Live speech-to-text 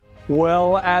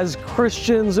Well, as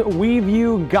Christians, we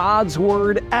view God's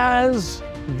Word as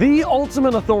the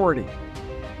ultimate authority.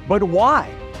 But why?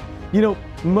 You know,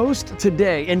 most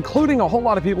today, including a whole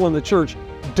lot of people in the church,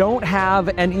 don't have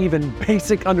an even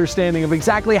basic understanding of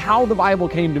exactly how the Bible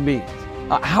came to be.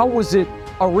 How was it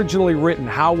originally written?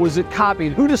 How was it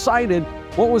copied? Who decided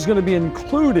what was going to be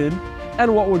included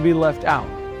and what would be left out?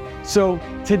 So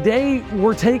today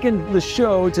we're taking the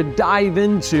show to dive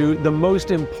into the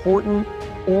most important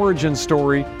origin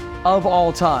story of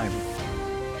all time,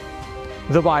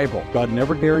 the Bible. God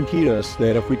never guaranteed us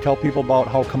that if we tell people about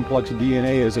how complex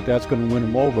DNA is, that's going to win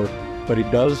them over. But He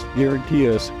does guarantee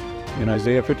us in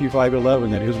Isaiah 55:11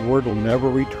 that His word will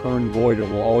never return void. It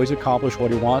will always accomplish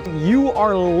what He wants. You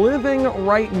are living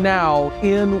right now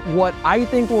in what I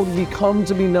think will become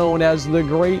to be known as the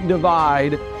Great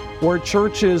Divide, where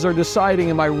churches are deciding,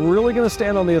 am I really going to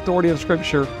stand on the authority of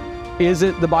Scripture? Is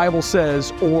it the Bible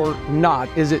says or not?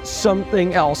 Is it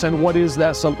something else? And what is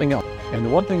that something else? And the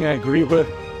one thing I agree with,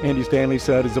 Andy Stanley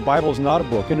said, is the Bible is not a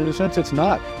book. And in a sense, it's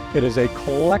not. It is a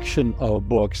collection of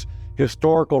books,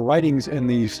 historical writings, and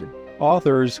these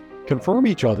authors confirm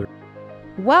each other.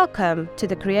 Welcome to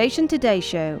the Creation Today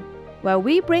Show, where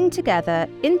we bring together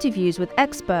interviews with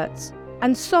experts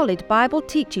and solid Bible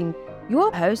teaching.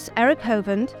 Your host, Eric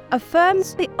Hovind,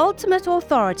 affirms the ultimate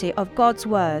authority of God's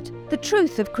Word, the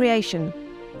truth of creation,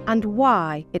 and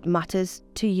why it matters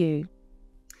to you.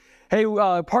 Hey,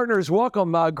 partners,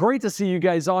 welcome. Great to see you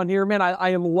guys on here. Man, I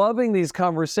am loving these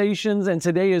conversations, and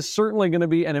today is certainly going to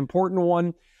be an important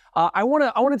one. I want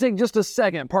to take just a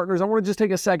second, partners. I want to just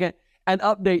take a second and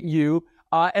update you,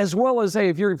 as well as, hey,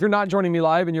 if you're not joining me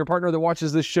live and you're a partner that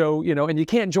watches this show, and you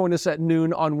can't join us at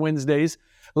noon on Wednesdays,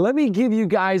 let me give you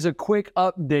guys a quick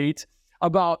update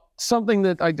about something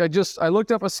that I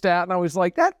looked up a stat and I was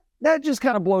like, that just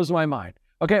kind of blows my mind.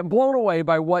 Okay, I'm blown away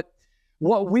by what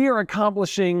we are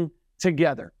accomplishing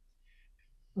together.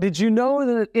 Did you know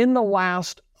that in the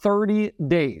last 30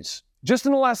 days, just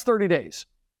in the last 30 days,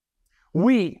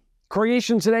 we,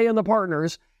 Creation Today and the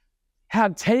partners,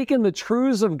 have taken the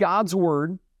truths of God's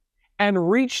Word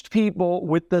and reached people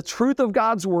with the truth of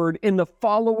God's Word in the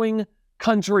following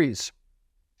countries: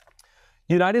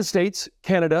 United States,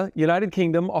 Canada, United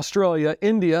Kingdom, Australia,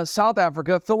 India, South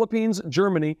Africa, Philippines,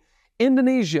 Germany,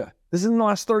 Indonesia. This is in the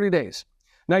last 30 days.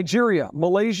 Nigeria,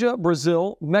 Malaysia,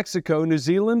 Brazil, Mexico, New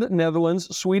Zealand,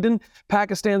 Netherlands, Sweden,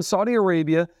 Pakistan, Saudi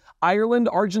Arabia, Ireland,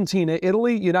 Argentina,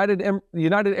 Italy, United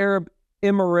Arab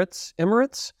Emirates,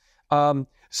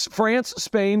 France,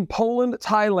 Spain, Poland,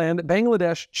 Thailand,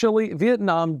 Bangladesh, Chile,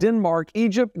 Vietnam, Denmark,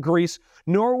 Egypt, Greece,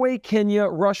 Norway, Kenya,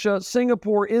 Russia,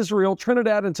 Singapore, Israel,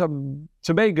 Trinidad and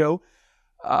Tobago,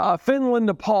 Finland,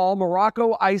 Nepal,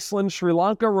 Morocco, Iceland, Sri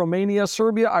Lanka, Romania,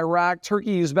 Serbia, Iraq,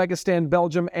 Turkey, Uzbekistan,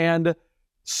 Belgium, and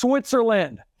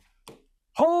Switzerland.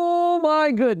 Oh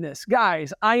my goodness,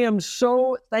 guys, I am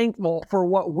so thankful for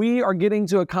what we are getting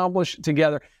to accomplish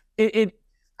together. I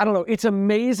don't know, it's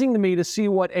amazing to me to see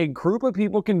what a group of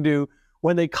people can do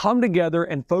when they come together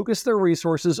and focus their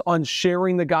resources on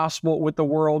sharing the gospel with the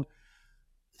world.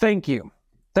 Thank you.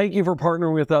 Thank you for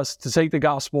partnering with us to take the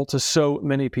gospel to so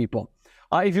many people.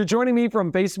 If you're joining me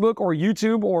from Facebook or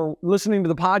YouTube or listening to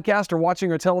the podcast or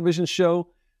watching our television show,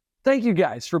 thank you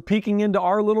guys for peeking into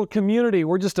our little community.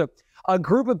 We're just a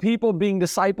group of people being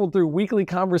discipled through weekly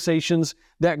conversations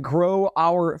that grow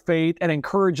our faith and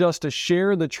encourage us to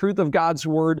share the truth of God's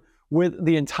Word with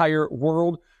the entire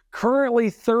world.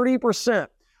 Currently, 30%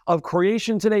 of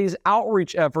Creation Today's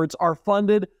outreach efforts are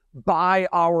funded by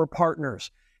our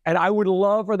partners. And I would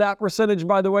love for that percentage,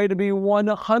 by the way, to be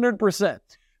 100%.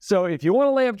 So if you want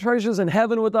to lay up treasures in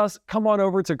heaven with us, come on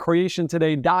over to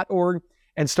creationtoday.org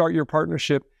and start your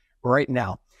partnership right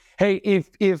now. Hey, if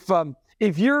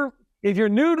you're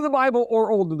new to the Bible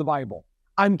or old to the Bible,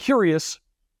 I'm curious,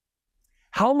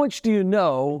 how much do you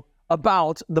know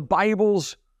about the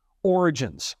Bible's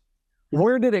origins?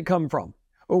 Where did it come from?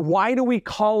 Why do we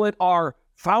call it our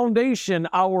foundation,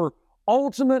 our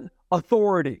ultimate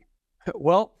authority?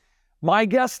 Well, my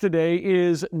guest today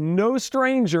is no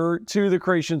stranger to the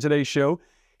Creation Today show.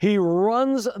 He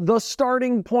runs the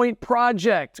Starting Point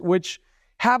Project, which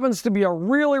happens to be a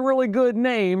really, really good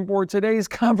name for today's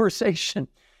conversation.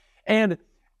 And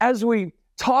as we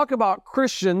talk about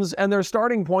Christians and their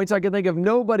starting points, I can think of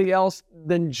nobody else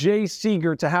than Jay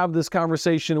Seegert to have this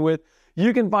conversation with.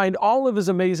 You can find all of his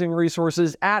amazing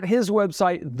resources at his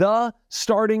website,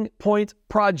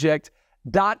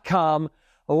 thestartingpointproject.com.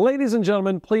 Ladies and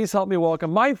gentlemen, please help me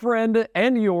welcome my friend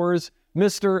and yours,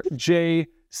 Mr. Jay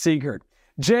Seegert.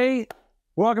 Jay,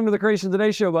 welcome to the Creation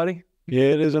Today show, buddy.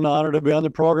 It is an honor to be on the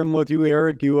program with you,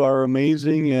 Eric. You are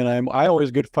amazing, and I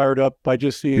always get fired up by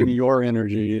just seeing your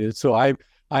energy. So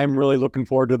I'm really looking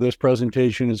forward to this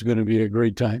presentation. It's going to be a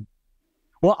great time.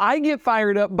 Well, I get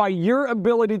fired up by your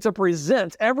ability to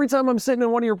present. Every time I'm sitting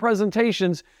in one of your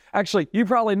presentations, actually, you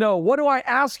probably know, what do I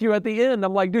ask you at the end?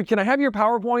 I'm like, dude, can I have your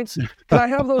PowerPoints? Can I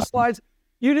have those slides?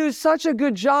 You do such a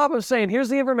good job of saying, here's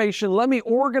the information, let me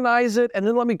organize it, and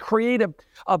then let me create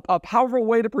a powerful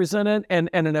way to present it and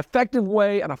an effective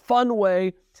way and a fun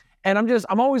way. And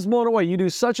I'm always blown away. You do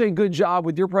such a good job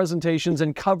with your presentations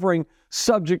and covering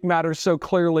subject matter so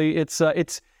clearly.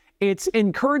 It's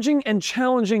encouraging and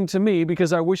challenging to me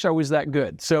because I wish I was that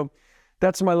good. So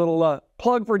that's my little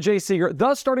plug for Jay Seegert.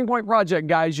 The Starting Point Project,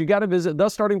 guys. You got to visit The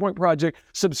Starting Point Project.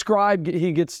 Subscribe.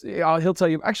 He'll tell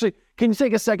you. Actually, can you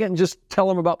take a second and just tell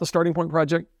him about The Starting Point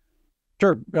Project?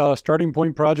 Sure.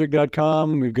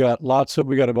 Startingpointproject.com. We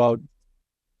got about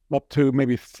up to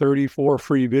maybe 34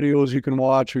 free videos you can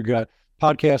watch. We've got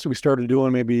podcasts that we started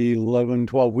doing maybe 11,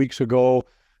 12 weeks ago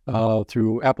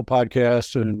through Apple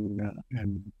Podcasts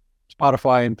and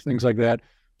Spotify and things like that.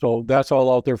 So that's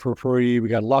all out there for free. We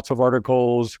got lots of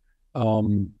articles.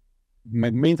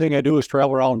 My main thing I do is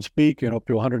travel around and speak, up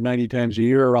to 190 times a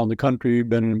year around the country.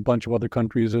 Been in a bunch of other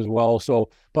countries as well.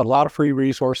 But a lot of free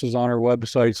resources on our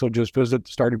website. So just visit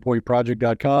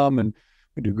startingpointproject.com, and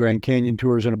we do Grand Canyon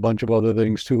tours and a bunch of other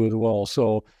things too as well.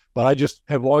 But I just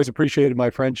have always appreciated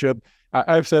my friendship.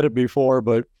 I've said it before,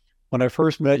 but when I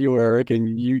first met you, Eric,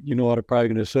 and you know what I'm probably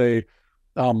going to say,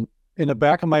 in the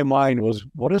back of my mind was,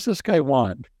 what does this guy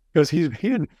want? Because he's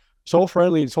being so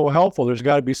friendly and so helpful. There's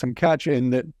got to be some catch,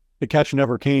 and that the catch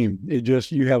never came.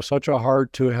 You have such a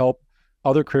heart to help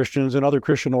other Christians and other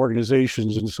Christian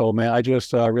organizations. And so, man, I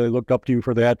just really looked up to you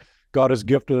for that. God has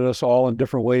gifted us all in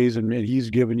different ways, and he's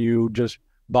given you just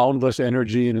boundless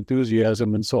energy and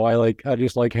enthusiasm. And so I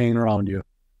just like hanging around you.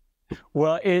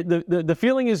 Well, the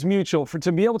feeling is mutual.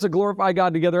 To be able to glorify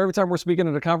God together every time we're speaking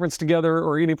at a conference together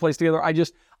or any place together,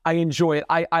 I enjoy it.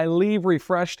 I leave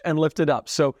refreshed and lifted up.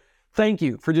 So thank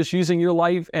you for just using your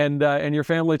life and your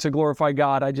family to glorify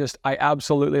God. I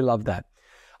absolutely love that.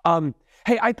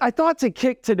 Hey, I thought to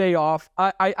kick today off,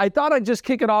 I thought I'd just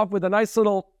kick it off with a nice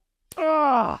little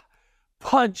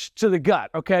punch to the gut.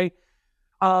 Okay.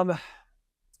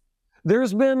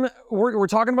 We're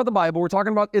talking about the Bible. We're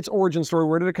talking about its origin story.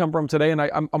 Where did it come from today? And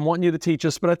I'm wanting you to teach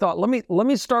us. But I thought, let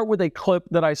me start with a clip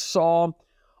that I saw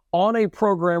on a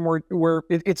program where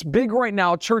it's big right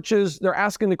now. Churches, they're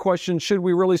asking the question, should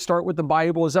we really start with the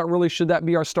Bible? Should that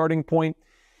be our starting point?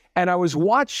 And I was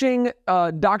watching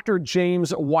Dr.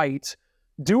 James White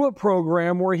do a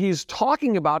program where he's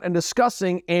talking about and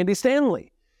discussing Andy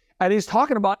Stanley. And he's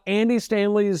talking about Andy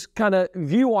Stanley's kind of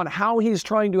view on how he's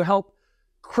trying to help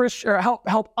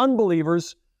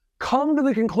unbelievers come to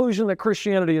the conclusion that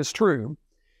Christianity is true.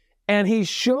 And he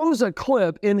shows a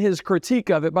clip in his critique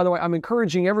of it. By the way, I'm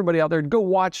encouraging everybody out there to go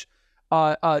watch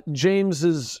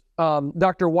James's,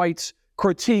 Dr. White's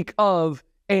critique of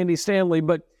Andy Stanley.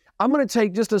 But I'm going to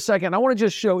take just a second. I want to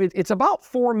just show it. It's about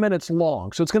 4 minutes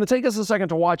long. So it's going to take us a second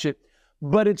to watch it,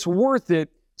 but it's worth it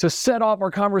to set off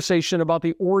our conversation about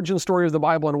the origin story of the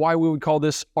Bible and why we would call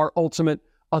this our ultimate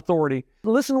authority.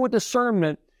 Listen with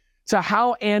discernment to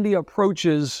how Andy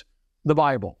approaches the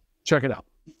Bible. Check it out.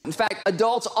 In fact,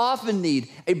 adults often need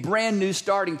a brand new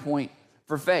starting point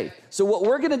for faith. So what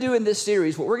we're going to do in this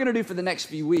series, what we're going to do for the next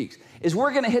few weeks, is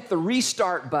we're going to hit the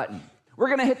restart button. We're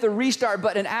going to hit the restart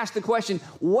button and ask the question,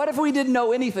 what if we didn't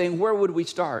know anything? Where would we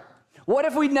start? What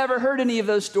if we'd never heard any of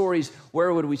those stories?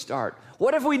 Where would we start?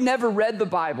 What if we'd never read the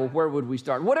Bible? Where would we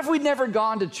start? What if we'd never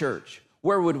gone to church?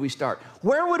 Where would we start?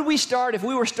 Where would we start if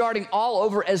we were starting all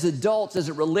over as adults as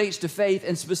it relates to faith,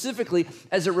 and specifically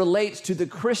as it relates to the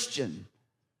Christian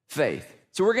faith?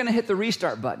 So we're going to hit the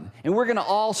restart button, and we're going to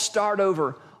all start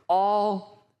over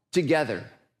all together.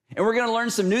 And we're going to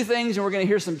learn some new things, and we're going to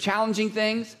hear some challenging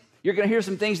things. You're going to hear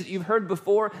some things that you've heard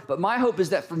before, but my hope is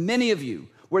that for many of you,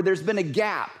 where there's been a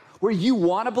gap, where you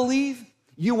want to believe,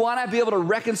 you want to be able to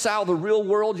reconcile the real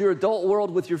world, your adult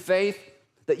world, with your faith,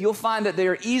 that you'll find that they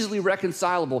are easily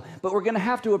reconcilable, but we're going to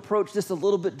have to approach this a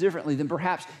little bit differently than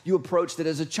perhaps you approached it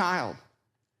as a child.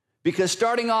 Because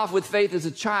starting off with faith as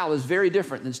a child is very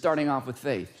different than starting off with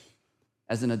faith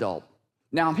as an adult.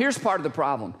 Now, here's part of the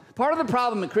problem. Part of the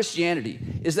problem in Christianity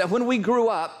is that when we grew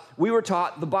up, we were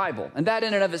taught the Bible. And that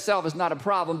in and of itself is not a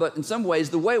problem, but in some ways,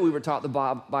 the way we were taught the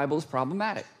Bible is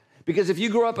problematic. Because if you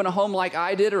grew up in a home like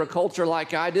I did, or a culture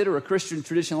like I did, or a Christian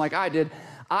tradition like I did,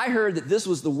 I heard that this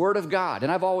was the Word of God,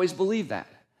 and I've always believed that.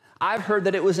 I've heard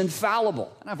that it was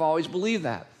infallible, and I've always believed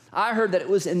that. I heard that it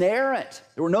was inerrant.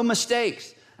 There were no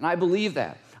mistakes, and I believe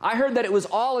that. I heard that it was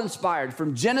all inspired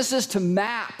from Genesis to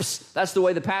maps. That's the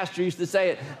way the pastor used to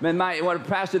say it. One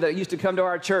pastor that used to come to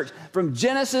our church. From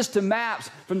Genesis to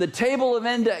maps, from the table of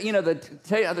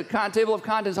table of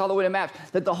contents all the way to maps,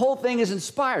 that the whole thing is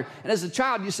inspired. And as a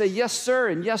child, you say, yes, sir,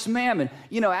 and yes, ma'am. And,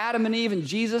 Adam and Eve and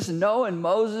Jesus and Noah and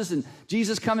Moses and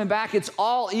Jesus coming back, it's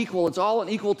all equal. It's all in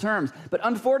equal terms. But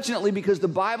unfortunately, because the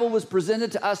Bible was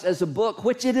presented to us as a book,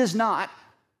 which it is not,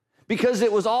 because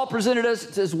it was all presented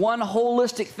as one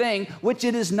holistic thing, which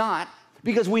it is not,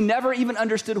 because we never even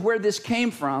understood where this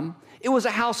came from, it was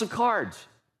a house of cards.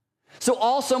 So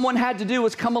all someone had to do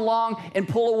was come along and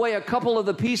pull away a couple of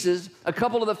the pieces, a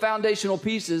couple of the foundational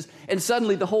pieces, and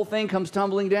suddenly the whole thing comes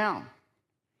tumbling down.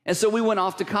 And so we went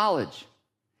off to college,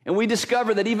 and we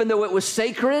discovered that even though it was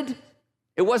sacred,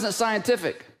 it wasn't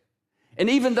scientific. And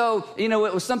even though,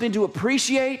 it was something to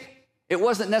appreciate, it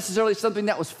wasn't necessarily something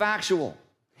that was factual.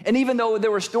 And even though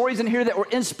there were stories in here that were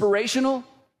inspirational,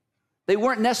 they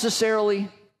weren't necessarily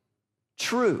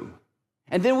true.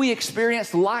 And then we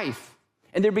experienced life,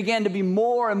 and there began to be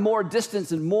more and more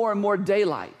distance and more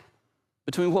daylight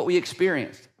between what we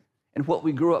experienced and what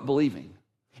we grew up believing.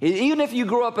 Even if you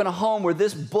grew up in a home where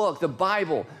this book, the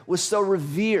Bible, was so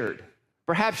revered,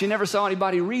 perhaps you never saw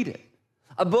anybody read it.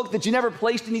 A book that you never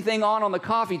placed anything on the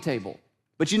coffee table,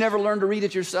 but you never learned to read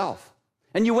it yourself.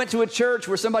 And you went to a church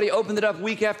where somebody opened it up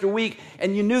week after week,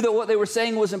 and you knew that what they were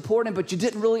saying was important, but you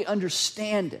didn't really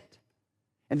understand it.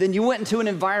 And then you went into an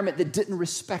environment that didn't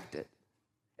respect it.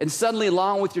 And suddenly,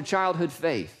 along with your childhood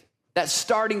faith, that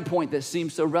starting point that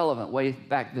seemed so relevant way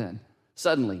back then,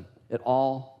 suddenly it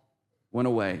all went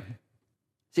away.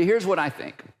 See, here's what I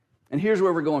think, and here's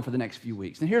where we're going for the next few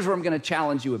weeks, and here's where I'm going to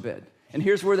challenge you a bit, and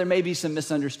here's where there may be some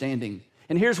misunderstanding,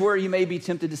 and here's where you may be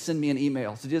tempted to send me an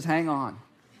email, so just hang on.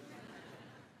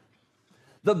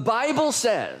 The Bible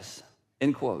says,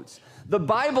 in quotes, the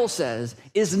Bible says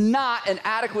is not an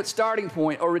adequate starting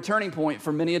point or returning point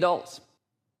for many adults.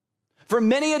 For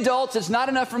many adults, it's not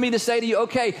enough for me to say to you,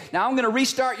 okay, now I'm going to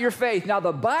restart your faith. Now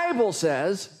the Bible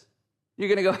says, you're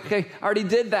going to go, okay, I already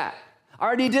did that. I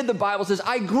already did the Bible says.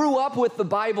 I grew up with the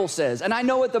Bible says, and I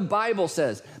know what the Bible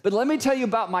says. But let me tell you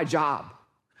about my job.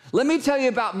 Let me tell you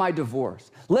about my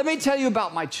divorce. Let me tell you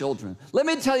about my children. Let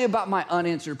me tell you about my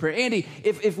unanswered prayer. Andy,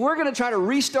 if we're going to try to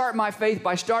restart my faith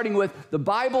by starting with the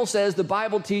Bible says, the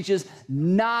Bible teaches,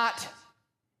 not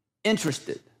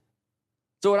interested.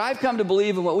 So what I've come to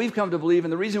believe and what we've come to believe,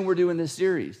 and the reason we're doing this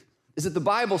series, is that the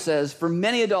Bible says, for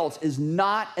many adults, is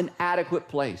not an adequate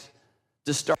place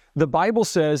to start. The Bible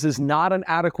says is not an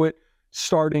adequate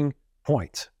starting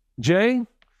point. Jay,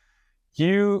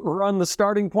 you run the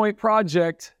Starting Point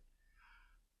Project.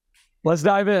 Let's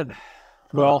dive in.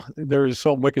 Well, there's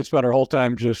something we could spend our whole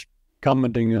time just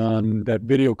commenting on that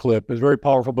video clip. It's very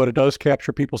powerful, but it does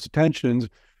capture people's attentions.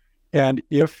 And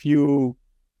if you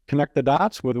connect the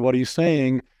dots with what he's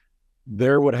saying,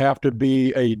 there would have to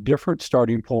be a different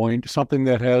starting point, something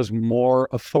that has more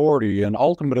authority and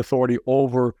ultimate authority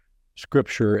over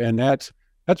Scripture. And that's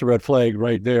a red flag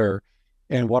right there.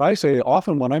 And what I say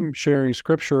often when I'm sharing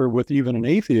Scripture with even an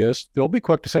atheist, they'll be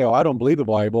quick to say, oh, I don't believe the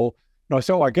Bible. No, I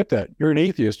say, oh, I get that. You're an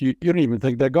atheist. You don't even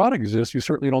think that God exists. You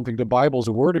certainly don't think the Bible is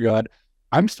the Word of God.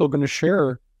 I'm still going to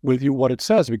share with you what it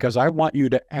says because I want you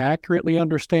to accurately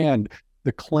understand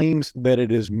the claims that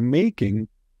it is making,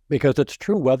 because it's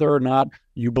true whether or not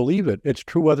you believe it. It's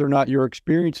true whether or not your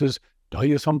experiences tell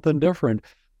you something different.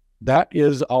 That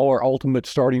is our ultimate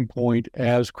starting point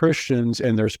as Christians,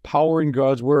 and there's power in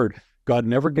God's Word. God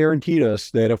never guaranteed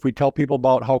us that if we tell people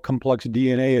about how complex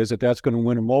DNA is, that that's going to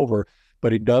win them over.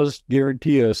 But he does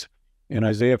guarantee us in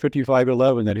Isaiah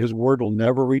 55:11 that his word will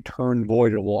never return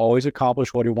void. It will always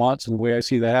accomplish what he wants. And the way I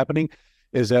see that happening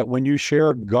is that when you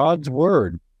share God's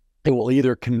word, it will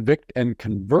either convict and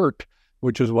convert,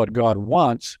 which is what God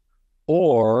wants,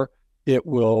 or it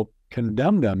will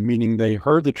condemn them, meaning they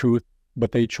heard the truth,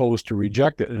 but they chose to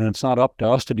reject it. And it's not up to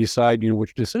us to decide,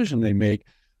 which decision they make.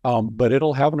 But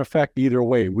it'll have an effect either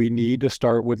way. We need to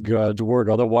start with God's word.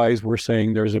 Otherwise, we're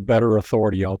saying there's a better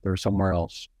authority out there somewhere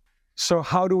else. So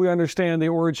how do we understand the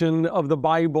origin of the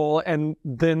Bible and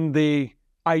then the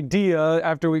idea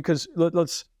after because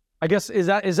I guess, is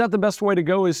that the best way to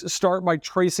go, is start by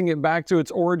tracing it back to its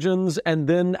origins and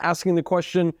then asking the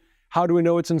question, how do we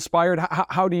know it's inspired?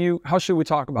 How should we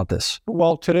talk about this?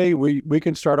 Well, today we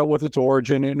can start out with its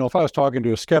origin. If I was talking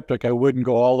to a skeptic, I wouldn't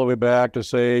go all the way back to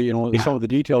say, some of the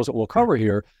details that we'll cover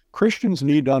here. Christians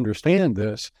need to understand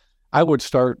this. I would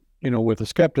start, with a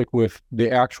skeptic with the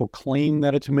actual claim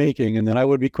that it's making, and then I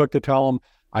would be quick to tell them,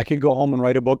 I could go home and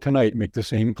write a book tonight and make the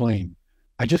same claim.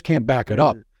 I just can't back it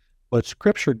up. but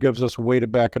Scripture gives us a way to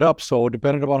back it up. So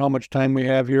depending upon how much time we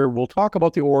have here, we'll talk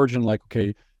about the origin, like,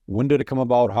 okay, when did it come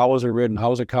about? How was it written? How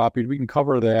was it copied? We can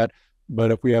cover that.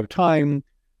 But if we have time,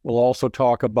 we'll also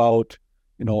talk about,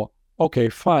 okay,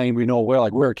 fine, we know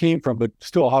where it came from, but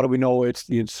still, how do we know it's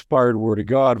the inspired Word of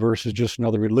God versus just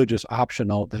another religious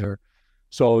option out there?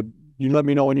 So you let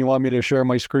me know when you want me to share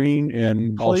my screen,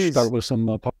 and Please. I'll start with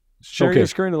some. Share your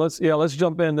screen and let's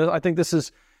jump in. I think this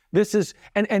is,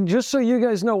 and just so you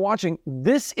guys know watching,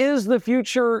 this is the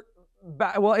future.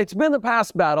 Well, it's been the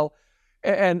past battle.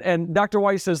 And Dr.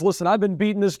 Weiss says, listen, I've been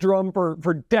beating this drum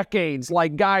for decades.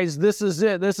 Like, guys, this is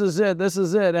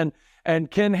it.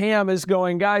 And Ken Ham is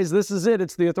going, guys, this is it.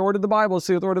 It's the authority of the Bible. It's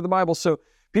the authority of the Bible. So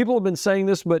people have been saying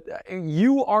this, but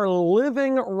you are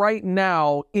living right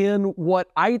now in what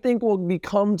I think will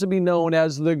become to be known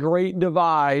as the Great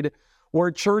Divide, where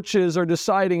churches are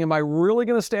deciding, am I really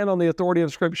going to stand on the authority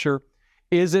of Scripture?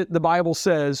 Is it the Bible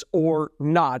says or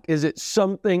not? Is it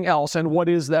something else? And what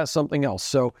is that something else?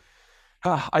 So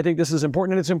I think this is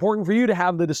important, and it's important for you to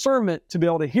have the discernment to be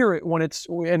able to hear it when it's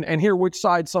and hear which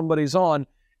side somebody's on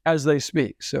as they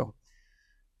speak. So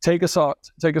take us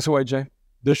away, Jay.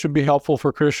 This should be helpful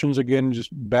for Christians, again, just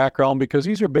background, because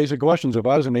these are basic questions. If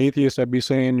I was an atheist, I'd be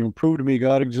saying, prove to me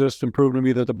God exists and prove to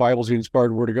me that the Bible's the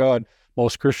inspired Word of God.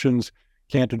 Most Christians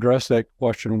can't address that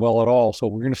question well at all. So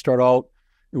we're going to start out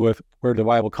with where did the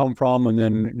Bible come from, and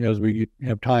then as we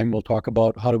have time, we'll talk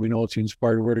about how do we know it's the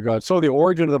inspired Word of God. So the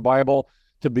origin of the Bible,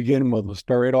 to begin with, we'll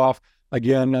start right off.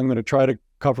 Again, I'm going to try to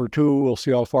cover two. We'll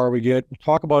see how far we get. We'll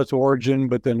talk about its origin,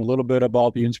 but then a little bit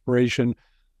about the inspiration.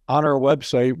 On our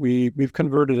website, we've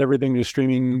converted everything to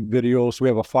streaming videos. So we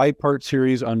have a 5-part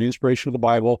series on the inspiration of the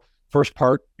Bible. First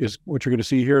part is what you're going to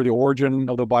see here, the origin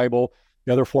of the Bible.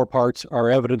 The other 4 parts are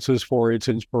evidences for its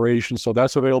inspiration. So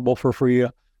that's available for free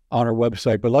on our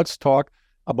website. But let's talk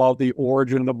about the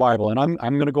origin of the Bible. And I'm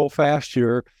going to go fast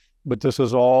here, but this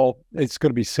is it's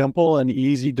going to be simple and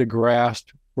easy to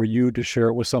grasp for you to share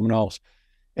it with someone else.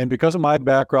 And because of my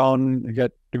background, I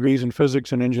got degrees in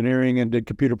physics and engineering and did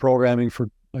computer programming for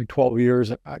like 12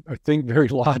 years. I think very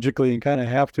logically and kind of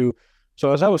have to.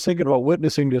 So as I was thinking about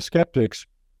witnessing to skeptics,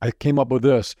 I came up with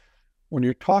this. When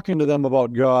you're talking to them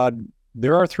about God,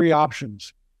 there are 3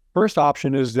 options. First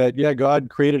option is that, yeah, God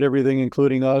created everything,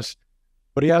 including us,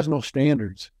 but he has no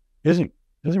standards. He doesn't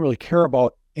really care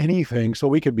about anything. So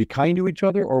we can be kind to each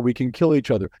other or we can kill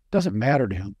each other. It doesn't matter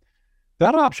to him.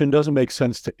 That option doesn't make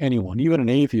sense to anyone. Even an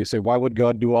atheist say, why would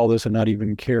God do all this and not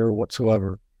even care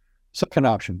whatsoever? Second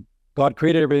option, God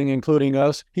created everything, including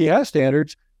us. He has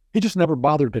standards. He just never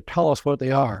bothered to tell us what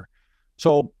they are.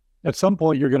 So at some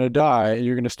point you're going to die and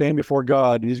you're going to stand before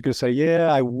God and he's going to say,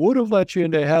 yeah, I would have let you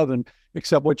into heaven,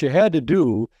 except what you had to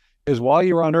do is while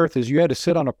you were on earth is you had to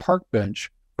sit on a park bench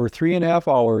for 3.5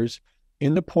 hours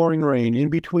in the pouring rain in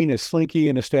between a slinky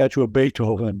and a statue of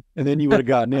Beethoven, and then you would have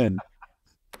gotten in.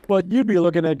 But you'd be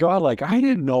looking at God like, I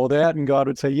didn't know that. And God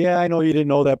would say, yeah, I know you didn't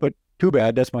know that, but too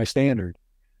bad, that's my standard.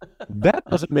 That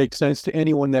doesn't make sense to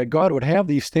anyone, that God would have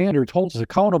these standards, hold us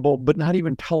accountable, but not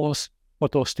even tell us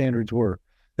what those standards were.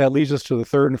 That leads us to the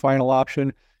third and final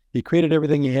option. He created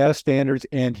everything, he has standards,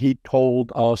 and he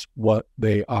told us what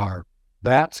they are.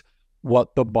 That's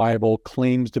what the Bible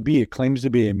claims to be. It claims to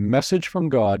be a message from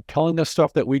God telling us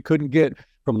stuff that we couldn't get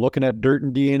from looking at dirt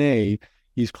and DNA.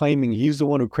 He's claiming he's the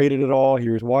one who created it all.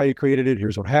 Here's why he created it.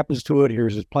 Here's what happens to it.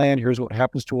 Here's his plan. Here's what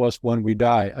happens to us when we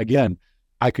die. Again,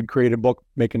 I could create a book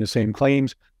making the same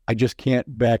claims. I just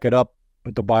can't back it up,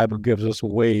 but the Bible gives us a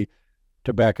way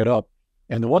to back it up.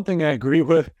 And the one thing I agree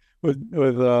with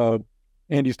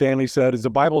Andy Stanley said is the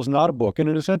Bible is not a book. And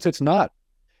in a sense, it's not.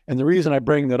 And the reason I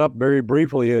bring that up very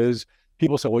briefly is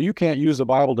people say, well, you can't use the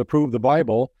Bible to prove the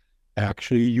Bible.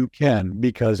 Actually, you can,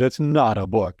 because it's not a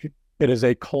book. It is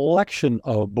a collection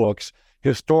of books,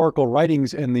 historical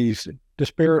writings, and these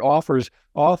disparate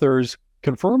authors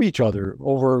confirm each other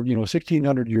over,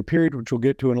 1,600-year period, which we'll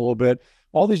get to in a little bit.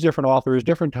 All these different authors,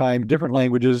 different time, different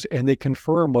languages, and they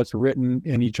confirm what's written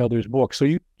in each other's books. So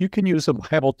you can use the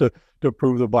Bible to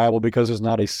prove the Bible because it's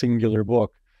not a singular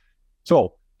book.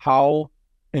 So how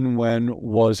and when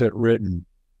was it written?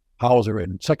 How was it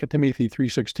written? 2 Timothy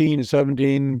 3:16 and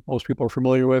 17, most people are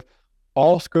familiar with.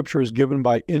 All scripture is given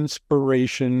by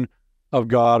inspiration of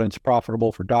God, and it's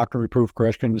profitable for doctrine, reproof,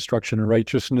 correction, instruction, and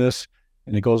righteousness.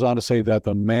 And it goes on to say that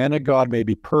the man of God may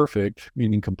be perfect,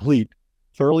 meaning complete,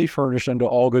 thoroughly furnished unto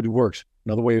all good works.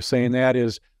 Another way of saying that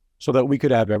is so that we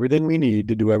could have everything we need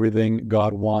to do everything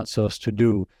God wants us to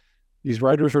do. These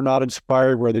writers are not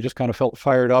inspired where they just kind of felt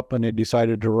fired up and they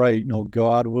decided to write. No,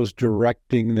 God was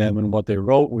directing them in what they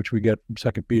wrote, which we get from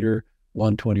 2 Peter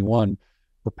 1:21.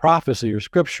 For prophecy or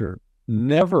scripture,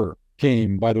 never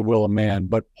came by the will of man,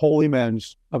 but holy men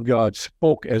of God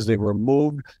spoke as they were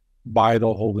moved by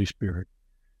the Holy Spirit.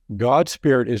 God's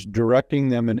Spirit is directing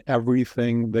them in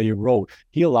everything they wrote.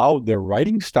 He allowed their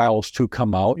writing styles to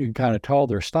come out. You can kind of tell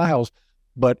their styles,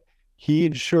 but he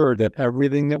ensured that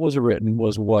everything that was written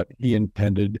was what he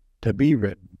intended to be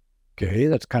written. Okay,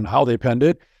 that's kind of how they penned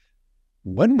it.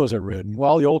 When was it written?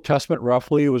 Well, the Old Testament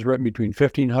roughly was written between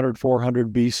 1500,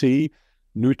 400 BC.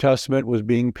 New Testament was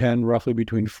being penned roughly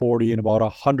between 40 and about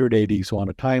 100 AD. So on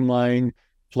a timeline,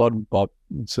 flood about,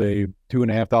 say,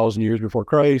 2,500 years before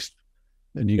Christ.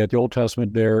 And you got the Old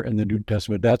Testament there and the New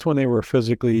Testament. That's when they were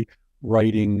physically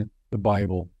writing the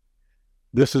Bible.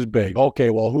 This is big. Okay,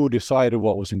 well, who decided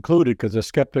what was included? Because the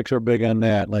skeptics are big on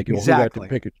that. Like, exactly. Who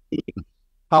got to pick it?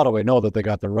 How do I know that they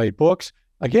got the right books?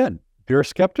 Again, if you're a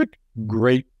skeptic,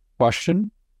 great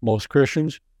question. Most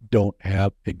Christians don't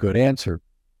have a good answer.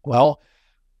 Well,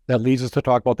 that leads us to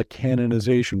talk about the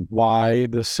canonization. Why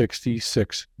the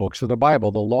 66 books of the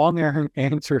Bible? The long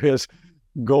answer is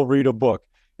go read a book.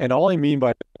 And all I mean by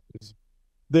that is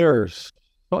there's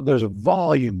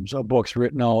volumes of books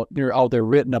written out there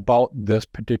written about this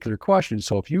particular question.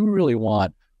 So if you really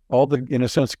want all the, in a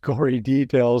sense, gory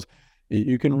details,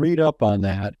 you can read up on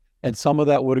that. And some of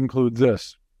that would include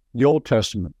this: the Old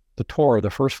Testament, the Torah,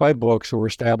 the first 5 books were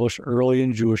established early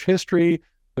in Jewish history,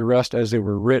 the rest as they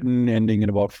were written, ending in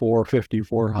about 450,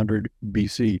 400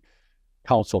 BC.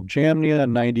 Council of Jamnia,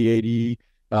 90 AD,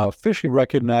 officially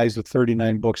recognized the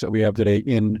 39 books that we have today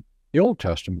in the Old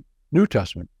Testament. New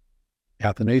Testament.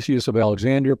 Athanasius of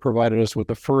Alexandria provided us with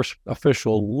the first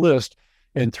official list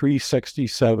in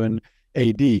 367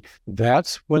 AD.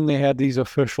 That's when they had these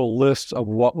official lists of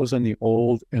what was in the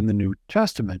Old and the New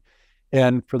Testament.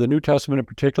 And for the New Testament in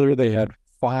particular, they had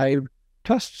 5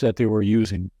 tests that they were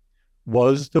using.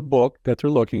 Was the book that they're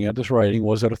looking at, this writing,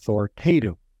 was it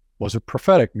authoritative? Was it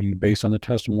prophetic, meaning based on the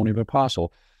testimony of an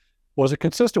apostle? Was it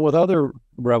consistent with other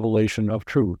revelation of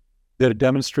truth? Did it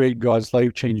demonstrate God's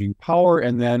life-changing power?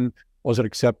 And then was it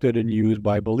accepted and used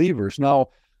by believers? Now,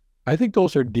 I think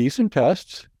those are decent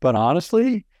tests, but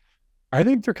honestly, I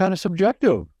think they're kind of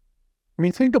subjective. I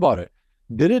mean, think about it.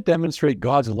 Did it demonstrate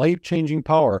God's life-changing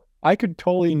power? I could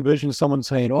totally envision someone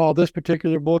saying, oh, this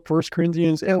particular book, 1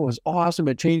 Corinthians, it was awesome.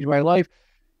 It changed my life.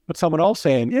 But someone else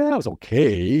saying, yeah, it was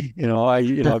okay.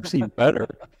 I've seen better.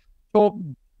 So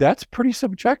that's pretty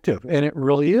subjective, and it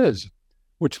really is,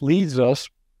 which leads us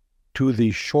to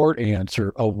the short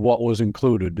answer of what was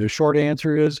included. The short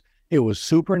answer is it was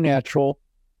supernatural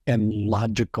and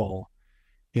logical.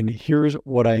 And here's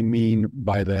what I mean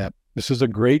by that. This is a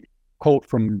great quote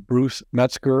from Bruce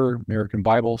Metzger, American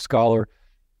Bible scholar.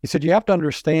 He said, you have to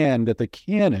understand that the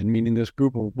canon, meaning this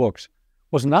group of books,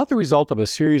 was not the result of a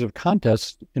series of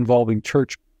contests involving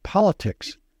church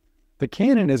politics. The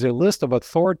canon is a list of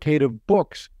authoritative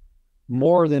books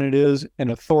more than it is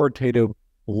an authoritative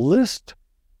list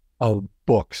of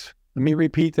books. Let me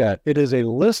repeat that. It is a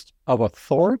list of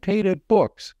authoritative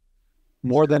books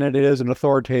more than it is an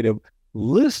authoritative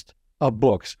list of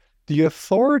books. The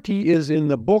authority is in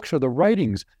the books or the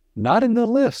writings, not in the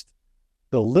list.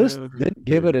 The list didn't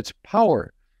give it its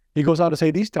power. He goes on to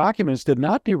say these documents did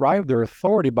not derive their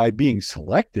authority by being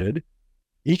selected.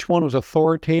 Each one was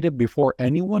authoritative before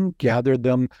anyone gathered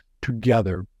them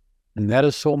together. And that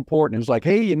is so important. It was like,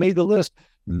 hey, you made the list.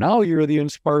 Now you're the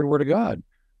inspired word of God.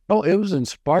 No, it was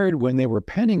inspired when they were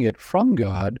penning it from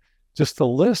God. Just the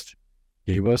list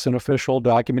gave us an official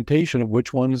documentation of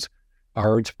which ones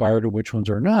are inspired and which ones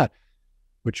are not,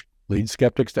 which leads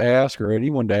skeptics to ask, or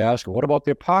anyone to ask, what about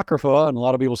the Apocrypha? And a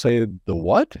lot of people say, the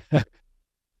what?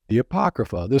 The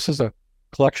Apocrypha. This is a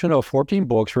collection of 14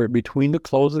 books written between the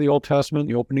close of the Old Testament and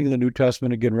the opening of the New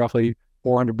Testament, again, roughly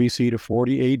 400 BC to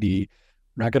 40 AD.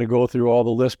 I'm not going to go through all the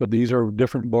lists, but these are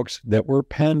different books that were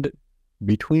penned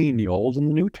between the Old and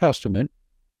the New Testament.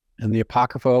 And the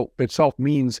Apocrypha itself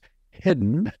means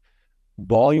hidden.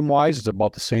 Volume-wise, it's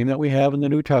about the same that we have in the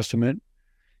New Testament.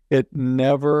 It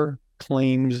never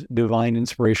claims divine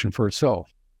inspiration for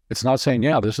itself. It's not saying,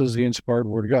 yeah, this is the inspired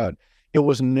word of God. It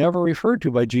was never referred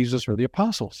to by Jesus or the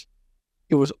apostles.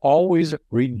 It was always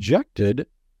rejected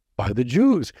by the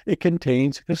Jews. It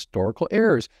contains historical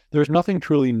errors. There's nothing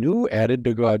truly new added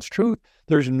to God's truth.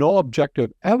 There's no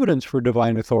objective evidence for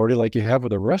divine authority like you have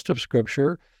with the rest of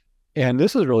Scripture. And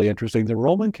this is really interesting. The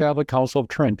Roman Catholic Council of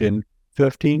Trent in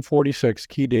 1546,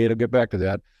 key date, I'll get back to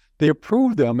that, they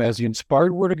approved them as the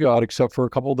inspired word of God except for a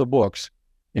couple of the books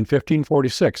in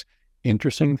 1546.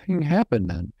 Interesting thing happened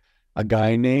then. A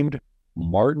guy named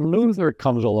Martin Luther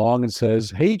comes along and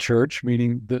says, hey, church,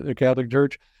 meaning the Catholic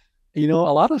Church, a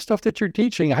lot of stuff that you're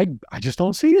teaching, I just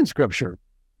don't see in Scripture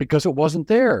because it wasn't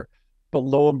there. But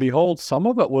lo and behold, some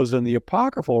of it was in the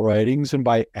apocryphal writings, and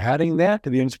by adding that to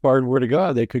the inspired Word of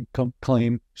God, they could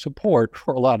claim support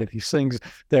for a lot of these things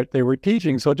that they were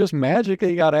teaching. So just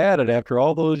magically got added after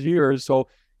all those years. So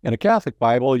in a Catholic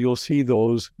Bible, you'll see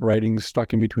those writings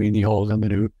stuck in between the Old and the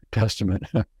New Testament.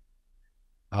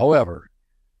 However,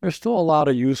 there's still a lot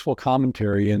of useful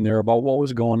commentary in there about what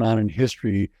was going on in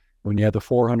history when you had the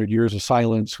 400 years of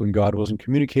silence, when God wasn't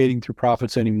communicating through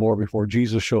prophets anymore before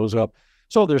Jesus shows up.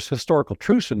 So there's historical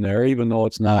truths in there, even though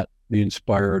it's not the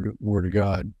inspired Word of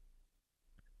God.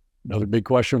 Another big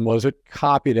question, was it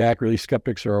copied accurately?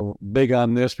 Skeptics are big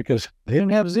on this because they didn't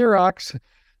have Xerox.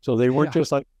 So they weren't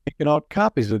just like making out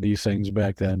copies of these things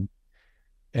back then.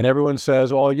 And everyone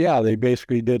says, oh, yeah, they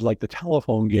basically did like the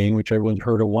telephone game, which everyone's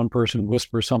heard of. One person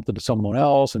whispers something to someone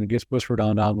else, and it gets whispered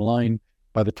on down the line.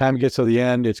 By the time it gets to the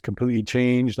end, it's completely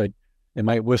changed. Like they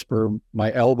might whisper,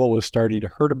 my elbow is starting to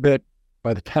hurt a bit.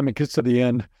 By the time it gets to the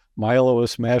end, Milo is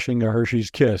smashing a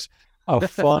Hershey's Kiss. A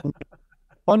fun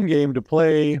game to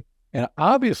play. And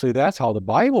obviously, that's how the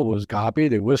Bible was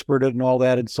copied. They whispered it and all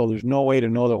that. And so there's no way to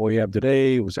know that what we have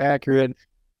today was accurate.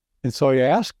 And so you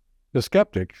ask the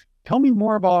skeptic, tell me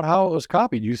more about how it was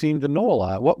copied. You seem to know a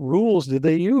lot. What rules did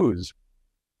they use?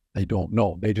 They don't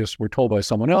know. They just were told by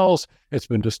someone else. It's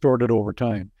been distorted over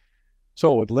time.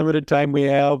 So with limited time we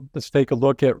have, let's take a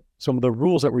look at some of the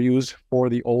rules that were used for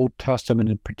the Old Testament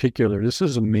in particular. This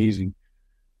is amazing.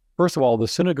 First of all, the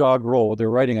synagogue roll they're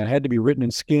writing on had to be written in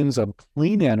skins of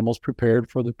clean animals prepared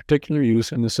for the particular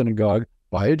use in the synagogue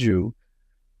by a Jew.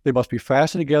 They must be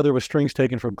fastened together with strings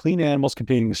taken from clean animals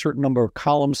containing a certain number of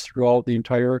columns throughout the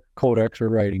entire codex or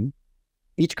writing.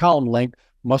 Each column length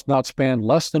must not span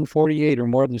less than 48 or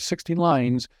more than 60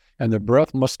 lines, and the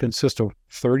breadth must consist of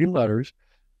 30 letters.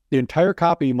 The entire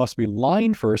copy must be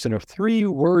lined first, and if 3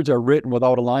 words are written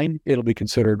without a line, it'll be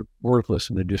considered worthless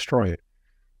and they destroy it.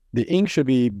 The ink should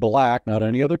be black, not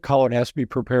any other color. It has to be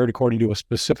prepared according to a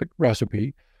specific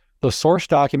recipe. The source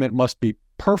document must be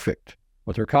perfect.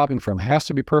 What they're copying from has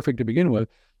to be perfect to begin with,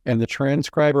 and the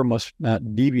transcriber must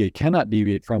not deviate, cannot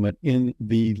deviate from it in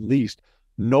the least.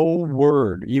 No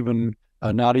word, even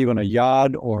not even a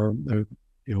yod or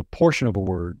a portion of a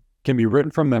word, can be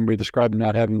written from memory, the scribe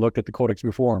not having looked at the codex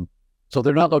before him. So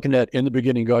they're not looking at, in the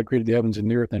beginning, God created the heavens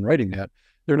and the earth and writing that.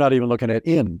 They're not even looking at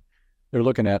in. They're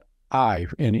looking at I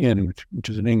and in, which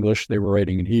is in English. They were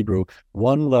writing in Hebrew.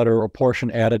 One letter or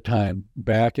portion at a time,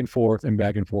 back and forth and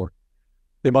back and forth.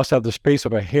 They must have the space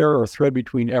of a hair or thread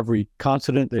between every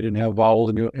consonant. They didn't have vowels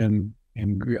in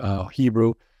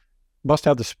Hebrew. Must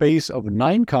have the space of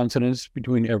 9 consonants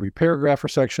between every paragraph or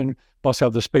section. Must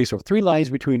have the space of 3 lines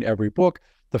between every book.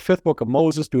 The 5th book of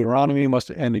Moses, Deuteronomy, must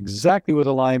end exactly with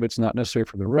a line, but it's not necessary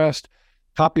for the rest.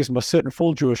 Copies must sit in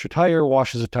full Jewish attire,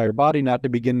 wash his entire body, not to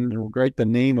begin to write the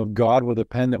name of God with a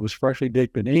pen that was freshly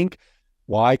dipped in ink.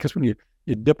 Why? Because when you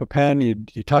dip a pen,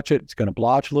 you touch it, it's going to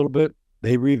blotch a little bit.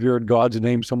 They revered God's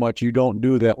name so much, you don't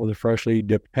do that with a freshly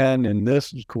dipped pen, and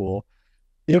this is cool.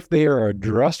 If they are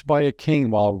addressed by a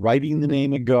king while writing the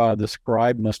name of God, the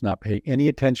scribe must not pay any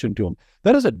attention to him.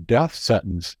 That is a death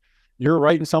sentence. You're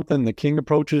writing something, the king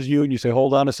approaches you, and you say,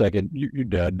 hold on a second, you're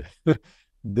dead.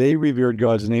 They revered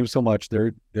God's name so much,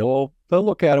 they'll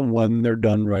look at him when they're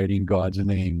done writing God's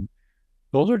name.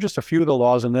 Those are just a few of the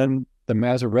laws, and then the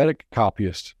Masoretic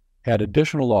copyists had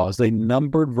additional laws. They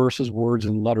numbered verses, words,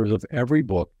 and letters of every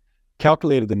book,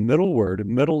 calculated the middle word,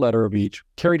 middle letter of each,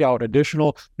 carried out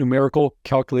additional numerical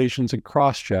calculations and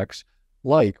cross-checks,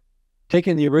 like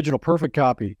taking the original perfect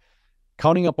copy,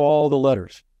 counting up all the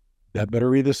letters. That better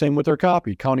read the same with their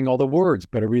copy. Counting all the words,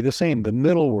 better read the same. The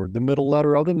middle word, the middle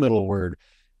letter of the middle word.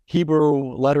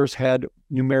 Hebrew letters had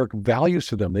numeric values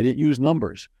to them. They didn't use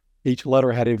numbers. Each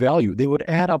letter had a value. They would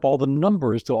add up all the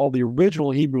numbers to all the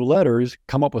original Hebrew letters,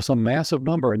 come up with some massive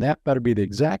number, and that better be the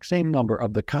exact same number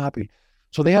of the copy.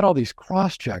 So they had all these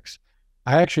cross-checks.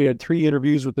 I actually had 3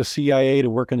 interviews with the CIA to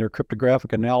work in their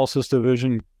cryptographic analysis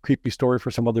division. Creepy story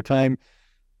for some other time.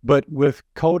 But with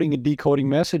coding and decoding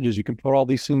messages, you can put all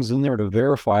these things in there to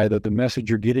verify that the message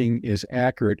you're getting is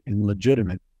accurate and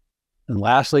legitimate. And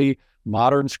lastly,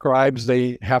 modern scribes,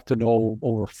 they have to know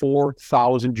over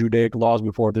 4,000 Judaic laws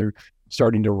before they're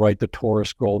starting to write the Torah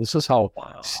scroll. This is how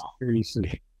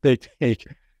seriously they take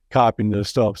copying this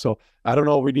stuff. So I don't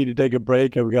know if we need to take a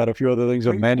break. We got a few other things.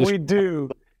 We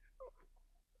do.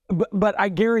 But I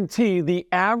guarantee the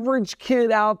average kid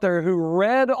out there who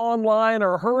read online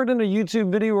or heard in a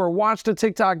YouTube video or watched a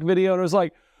TikTok video and was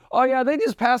like, oh yeah, they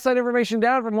just pass that information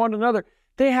down from one to another.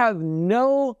 They have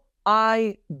no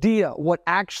idea what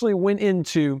actually went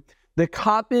into the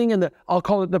copying and I'll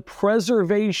call it the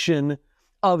preservation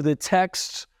of the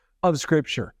texts of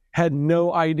Scripture. Had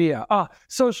no idea.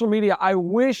 Social media. I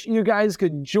wish you guys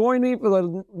could join me for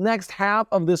the next half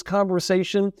of this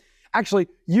conversation. Actually,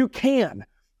 you can.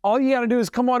 All you got to do is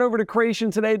come on over to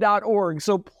creationtoday.org.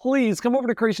 So please come over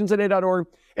to creationtoday.org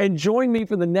and join me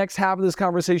for the next half of this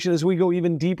conversation as we go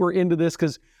even deeper into this,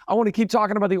 because I want to keep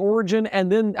talking about the origin,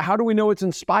 and then how do we know it's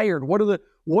inspired? What are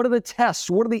the tests?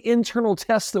 What are the internal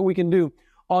tests that we can do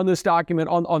on this document,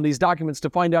 on these documents, to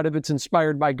find out if it's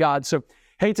inspired by God? So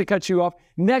hate to cut you off.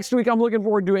 Next week, I'm looking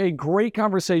forward to a great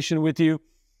conversation with you.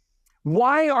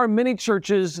 Why are many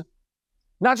churches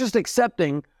not just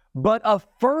accepting, but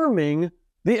affirming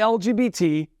the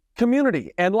LGBT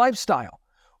community and lifestyle?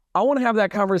 I want to have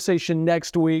that conversation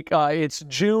next week. It's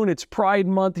June. It's Pride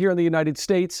Month here in the United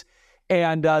States.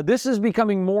 And this is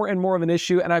becoming more and more of an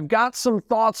issue. And I've got some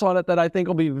thoughts on it that I think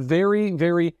will be very,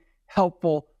 very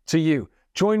helpful to you.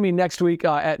 Join me next week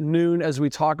at noon as we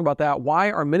talk about that.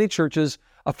 Why are many churches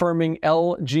affirming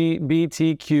LGBTQAI++?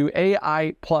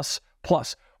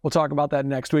 We'll talk about that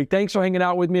next week. Thanks for hanging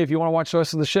out with me. If you want to watch the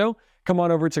rest of the show, come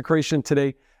on over to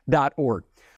creationtoday.org.